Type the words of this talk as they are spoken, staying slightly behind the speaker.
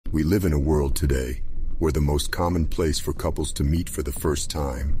We live in a world today where the most common place for couples to meet for the first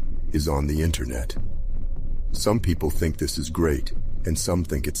time is on the internet. Some people think this is great, and some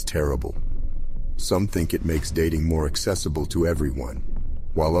think it's terrible. Some think it makes dating more accessible to everyone,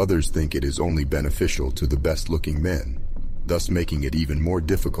 while others think it is only beneficial to the best-looking men, thus making it even more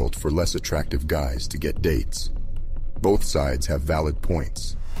difficult for less attractive guys to get dates. Both sides have valid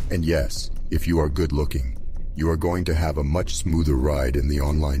points, and yes, if you are good-looking, you are going to have a much smoother ride in the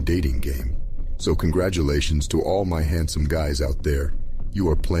online dating game. So congratulations to all my handsome guys out there. You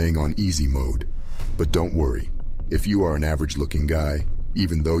are playing on easy mode. But don't worry, if you are an average-looking guy,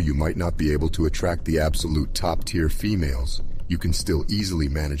 even though you might not be able to attract the absolute top-tier females, you can still easily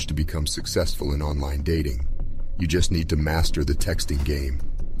manage to become successful in online dating. You just need to master the texting game.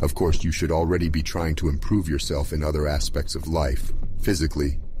 Of course, you should already be trying to improve yourself in other aspects of life,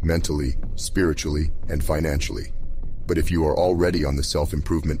 physically, mentally, spiritually, and financially. But if you are already on the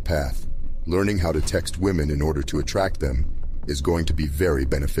self-improvement path, learning how to text women in order to attract them is going to be very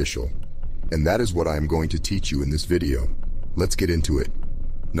beneficial. And that is what I am going to teach you in this video. Let's get into it.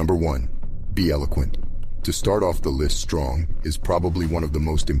 Number 1. Be eloquent. To start off the list strong is probably one of the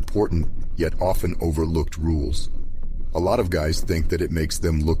most important, yet often overlooked rules. A lot of guys think that it makes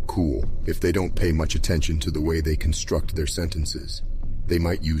them look cool if they don't pay much attention to the way they construct their sentences. They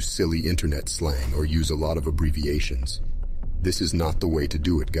might use silly internet slang or use a lot of abbreviations. This is not the way to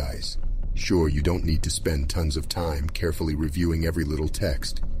do it, guys. Sure, you don't need to spend tons of time carefully reviewing every little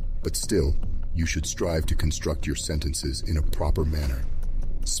text, but still, you should strive to construct your sentences in a proper manner.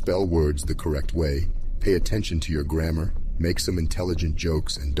 Spell words the correct way, pay attention to your grammar, make some intelligent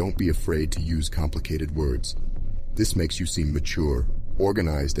jokes, and don't be afraid to use complicated words. This makes you seem mature,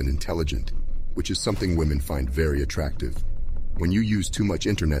 organized, and intelligent, which is something women find very attractive. When you use too much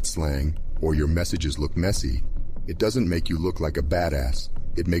internet slang, or your messages look messy, it doesn't make you look like a badass,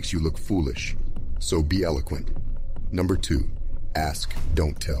 it makes you look foolish. So be eloquent. Number 2. Ask,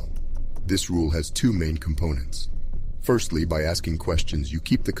 don't tell. This rule has two main components. Firstly, by asking questions, you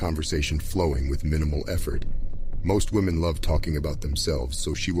keep the conversation flowing with minimal effort. Most women love talking about themselves,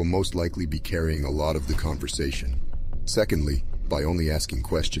 so she will most likely be carrying a lot of the conversation. Secondly, by only asking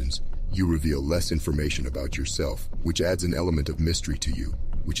questions, you reveal less information about yourself, which adds an element of mystery to you,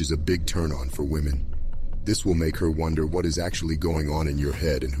 which is a big turn-on for women. This will make her wonder what is actually going on in your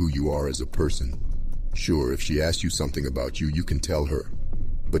head and who you are as a person. Sure, if she asks you something about you, you can tell her.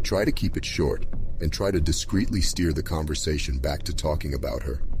 But try to keep it short, and try to discreetly steer the conversation back to talking about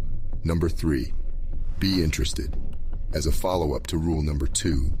her. Number 3. Be interested. As a follow-up to rule number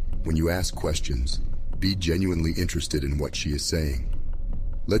 2, when you ask questions, be genuinely interested in what she is saying.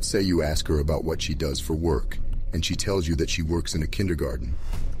 Let's say you ask her about what she does for work, and she tells you that she works in a kindergarten.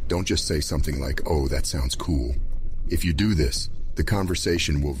 Don't just say something like, "Oh, that sounds cool." If you do this, the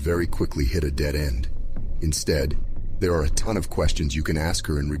conversation will very quickly hit a dead end. Instead, there are a ton of questions you can ask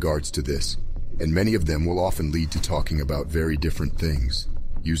her in regards to this, and many of them will often lead to talking about very different things.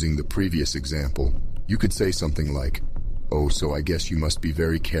 Using the previous example, you could say something like, "Oh, so I guess you must be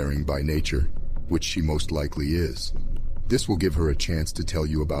very caring by nature," which she most likely is. This will give her a chance to tell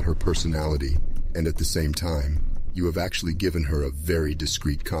you about her personality, and at the same time, you have actually given her a very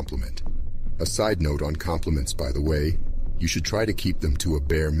discreet compliment. A side note on compliments, by the way, you should try to keep them to a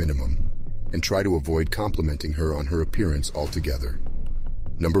bare minimum, and try to avoid complimenting her on her appearance altogether.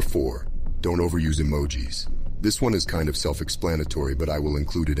 Number 4. Don't overuse emojis. This one is kind of self-explanatory, but I will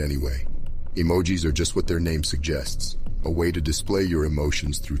include it anyway. Emojis are just what their name suggests, a way to display your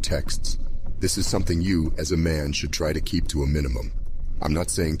emotions through texts. This is something you, as a man, should try to keep to a minimum. I'm not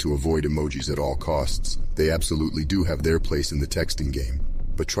saying to avoid emojis at all costs. They absolutely do have their place in the texting game.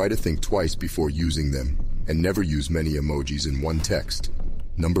 But try to think twice before using them, and never use many emojis in one text.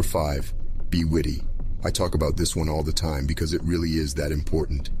 Number 5. Be witty. I talk about this one all the time because it really is that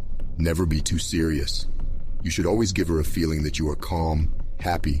important. Never be too serious. You should always give her a feeling that you are calm,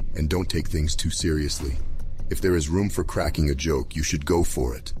 happy, and don't take things too seriously. If there is room for cracking a joke, you should go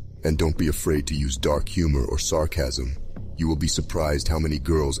for it. And don't be afraid to use dark humor or sarcasm. You will be surprised how many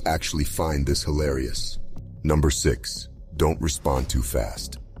girls actually find this hilarious. Number 6. Don't respond too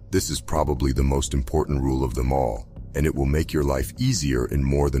fast. This is probably the most important rule of them all, and it will make your life easier in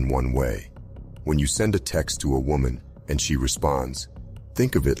more than one way. When you send a text to a woman and she responds,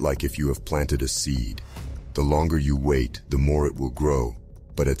 think of it like if you have planted a seed. The longer you wait, the more it will grow,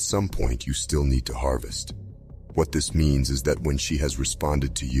 but at some point you still need to harvest. What this means is that when she has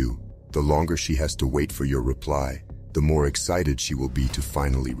responded to you, the longer she has to wait for your reply, the more excited she will be to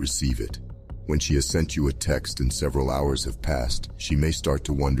finally receive it. When she has sent you a text and several hours have passed, she may start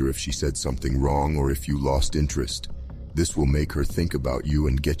to wonder if she said something wrong or if you lost interest. This will make her think about you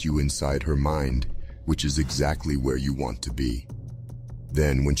and get you inside her mind, which is exactly where you want to be.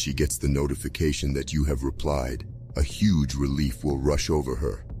 Then, when she gets the notification that you have replied, a huge relief will rush over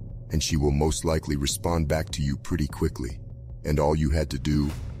her, and she will most likely respond back to you pretty quickly. And all you had to do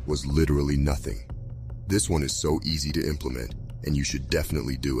was literally nothing. This one is so easy to implement, and you should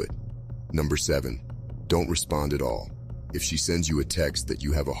definitely do it. Number 7, don't respond at all. If she sends you a text that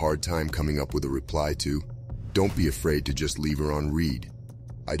you have a hard time coming up with a reply to, don't be afraid to just leave her on read.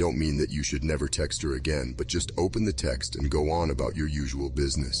 I don't mean that you should never text her again, but just open the text and go on about your usual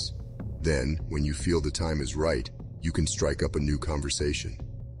business. Then, when you feel the time is right, you can strike up a new conversation.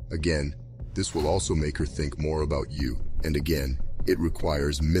 Again, this will also make her think more about you, and again, it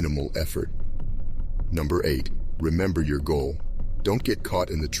requires minimal effort. Number 8, remember your goal. Don't get caught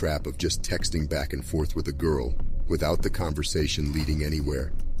in the trap of just texting back and forth with a girl without the conversation leading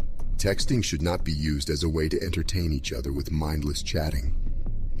anywhere. Texting should not be used as a way to entertain each other with mindless chatting.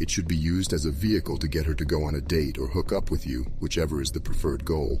 It should be used as a vehicle to get her to go on a date or hook up with you, whichever is the preferred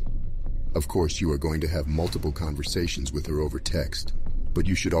goal. Of course, you are going to have multiple conversations with her over text, but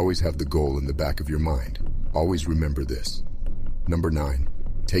you should always have the goal in the back of your mind. Always remember this. Number 9,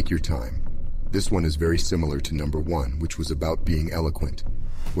 take your time. This one is very similar to number 1, which was about being eloquent.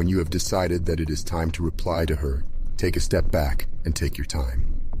 When you have decided that it is time to reply to her, take a step back and take your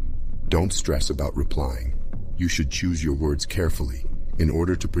time. Don't stress about replying. You should choose your words carefully in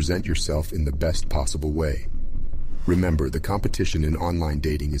order to present yourself in the best possible way. Remember, the competition in online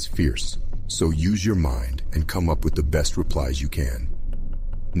dating is fierce, so use your mind and come up with the best replies you can.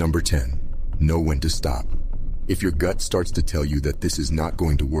 Number 10, know when to stop. If your gut starts to tell you that this is not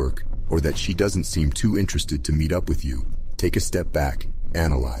going to work, or that she doesn't seem too interested to meet up with you, take a step back,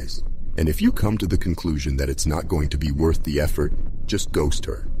 analyze. And if you come to the conclusion that it's not going to be worth the effort, just ghost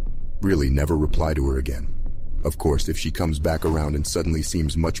her. Really, never reply to her again. Of course, if she comes back around and suddenly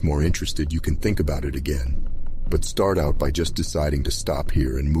seems much more interested, you can think about it again. But start out by just deciding to stop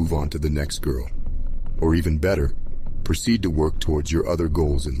here and move on to the next girl. Or even better, proceed to work towards your other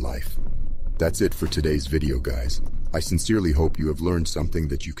goals in life. That's it for today's video, guys. I sincerely hope you have learned something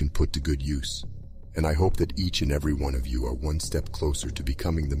that you can put to good use. And I hope that each and every one of you are one step closer to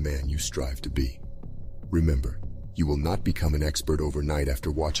becoming the man you strive to be. Remember, you will not become an expert overnight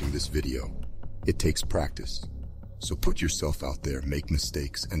after watching this video. It takes practice. So put yourself out there, make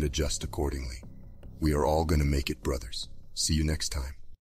mistakes, and adjust accordingly. We are all gonna make it, brothers. See you next time.